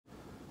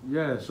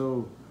Yeah,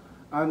 so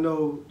I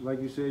know,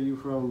 like you said, you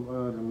from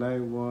the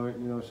night one.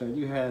 You know what I'm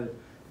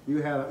saying?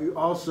 You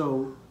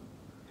also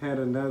had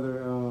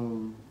another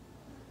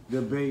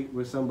debate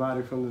with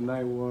somebody from the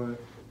night one.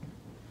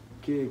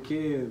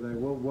 KiddKidd. Like,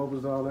 what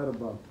was all that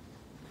about?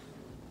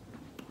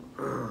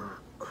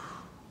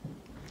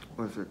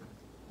 One second.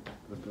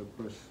 What's that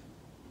push?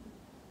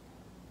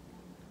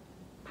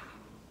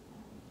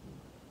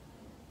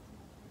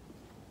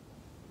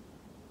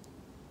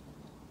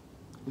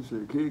 You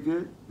said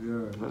KiddKidd?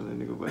 Yeah. How's that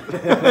nigga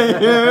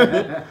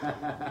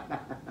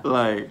back?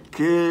 Like,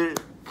 Kid,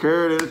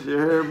 Curtis, you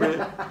heard me?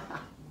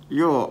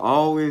 You'll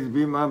always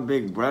be my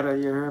big brother,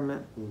 you heard me?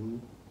 Mm-hmm.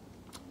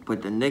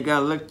 But the nigga I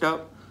looked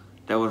up,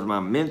 that was my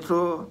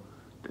mentor,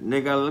 the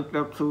nigga I looked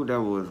up to, that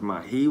was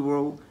my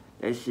hero,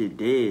 that shit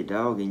dead,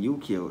 dog, and you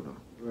killed him.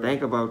 Right.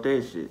 Think about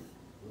that shit.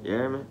 You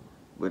hear me?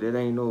 But it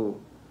ain't no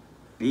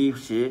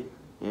beef shit.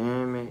 You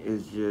hear me?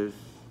 It's just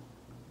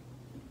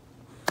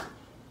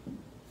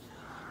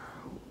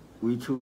we two